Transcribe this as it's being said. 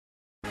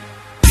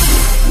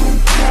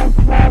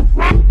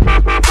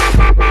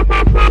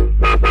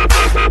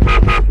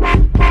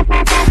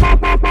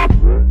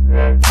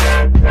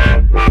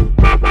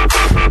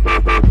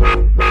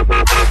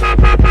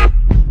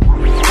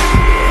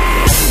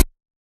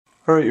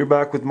Alright, you're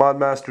back with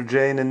Modmaster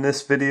J, and in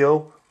this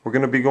video we're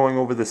going to be going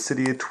over the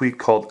Cydia tweak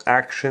called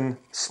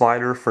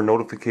ActionSlider for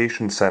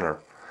Notification Center.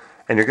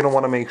 And you're going to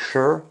want to make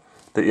sure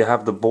that you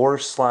have the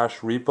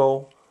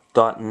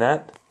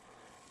boar/repo.net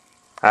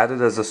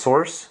added as a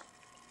source.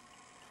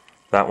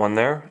 That one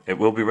there. It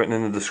will be written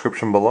in the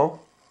description below.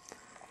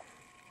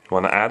 You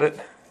want to add it,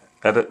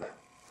 edit,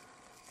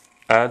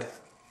 add,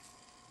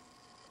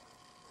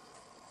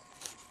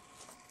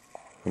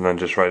 and then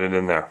just write it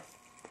in there.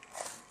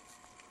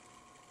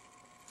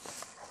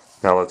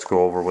 Now let's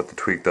go over what the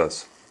tweak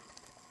does.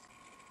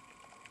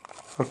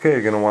 Okay,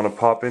 you're going to want to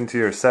pop into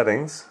your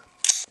settings,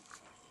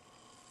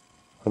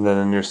 and then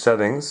in your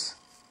settings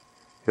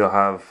you'll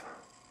have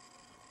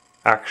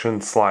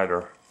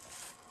ActionSlider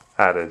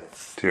added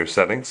to your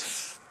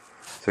settings.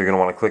 So you're going to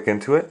want to click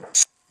into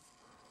it,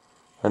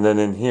 and then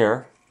in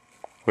here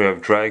we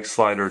have drag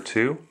slider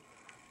 2.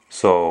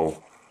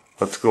 So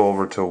let's go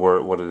over to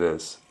what it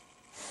is.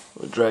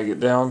 We drag it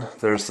down,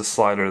 there's the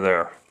slider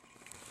there,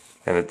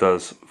 and it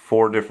does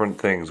 4 different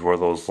things where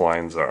those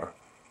lines are.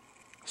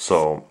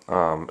 So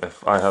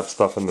if I have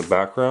stuff in the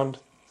background,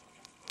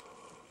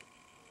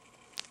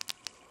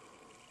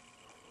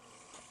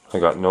 I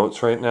got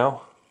notes right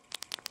now,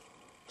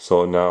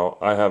 so now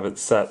I have it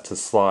set to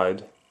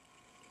slide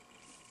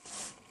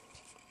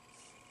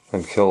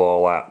and kill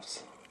all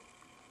apps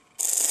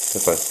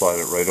if I slide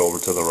it right over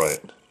to the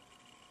right.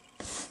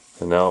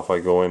 And now if I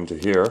go into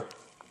here,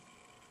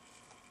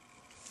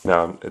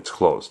 now it's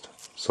closed,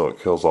 so it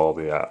kills all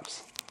the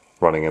apps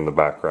running in the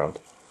background.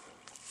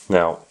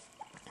 Now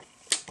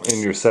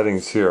in your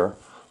settings here,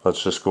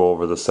 let's just go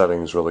over the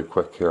settings really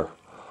quick here.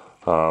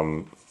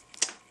 Alright,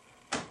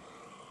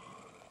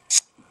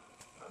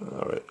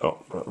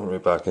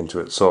 right back into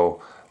it.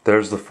 So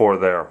there's the 4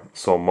 there.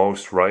 So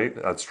most right,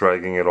 that's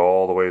dragging it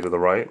all the way to the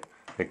right.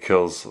 It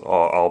kills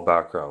all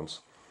backgrounds.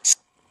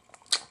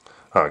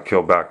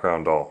 Kill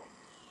background all.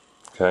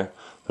 Okay.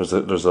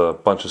 There's a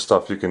bunch of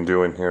stuff you can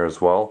do in here as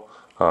well.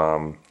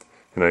 You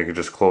can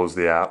just close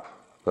the app,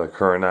 the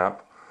current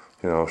app.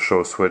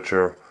 Show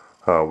switcher,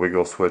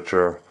 wiggle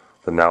switcher,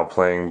 the now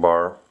playing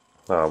bar,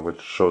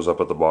 which shows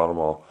up at the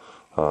bottom.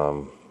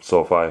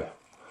 So if I,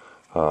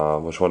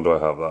 which one do I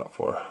have that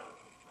for?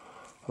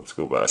 Let's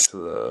go back to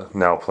the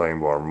now playing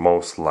bar,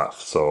 most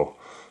left. So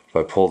if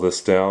I pull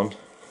this down,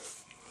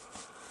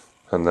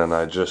 and then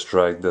I just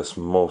drag this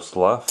most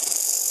left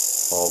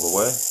all the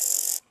way,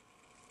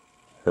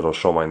 it'll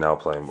show my now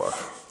playing bar.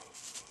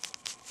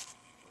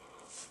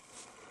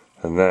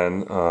 And then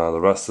the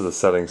rest of the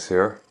settings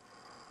here,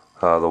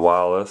 the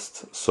while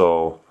list.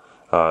 So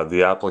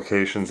the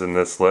applications in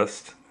this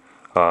list,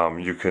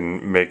 you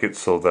can make it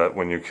so that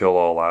when you kill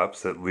all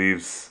apps, it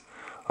leaves,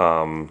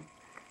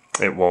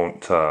 it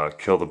won't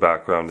kill the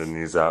background in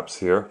these apps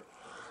here.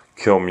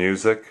 Kill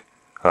music,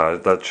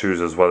 that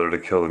chooses whether to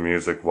kill the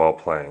music while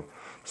playing.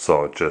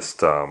 So it's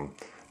just a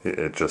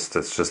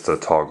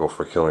toggle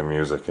for killing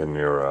music in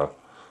your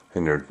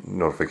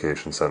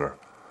notification center.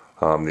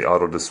 The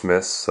auto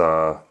dismiss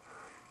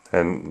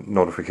and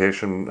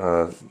notification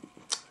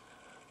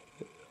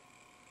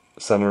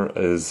center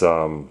is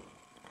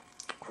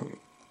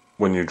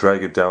when you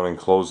drag it down and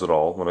close it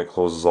all. When it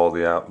closes all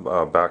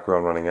the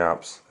background running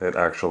apps, it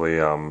actually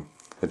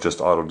it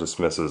just auto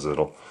dismisses.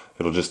 It'll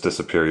just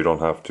disappear. You don't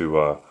have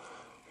to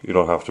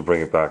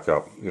bring it back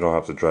up. You don't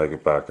have to drag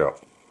it back up.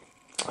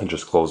 It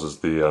just closes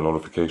the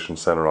notification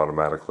center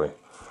automatically.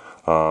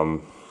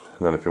 And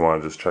then if you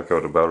want to just check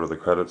out about or the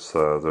credits,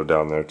 they're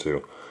down there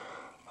too.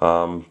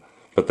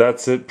 But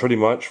that's it pretty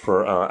much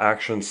for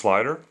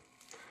ActionSlider.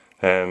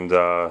 And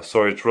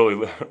sorry, it's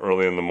really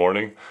early in the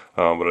morning,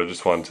 but I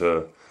just wanted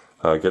to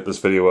get this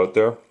video out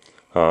there.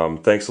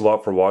 Thanks a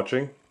lot for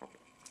watching.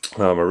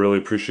 I really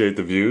appreciate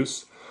the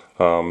views.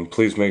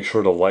 Please make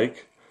sure to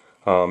like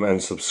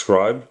and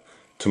subscribe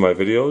to my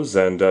videos,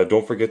 and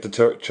don't forget to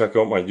check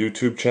out my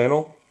YouTube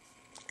channel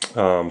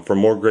for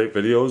more great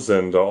videos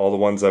and all the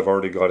ones I've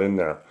already got in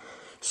there.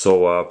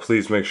 So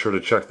please make sure to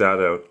check that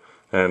out,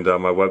 and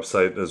my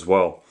website as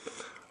well.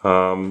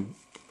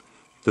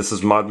 This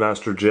is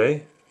Modmaster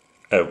J,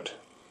 out.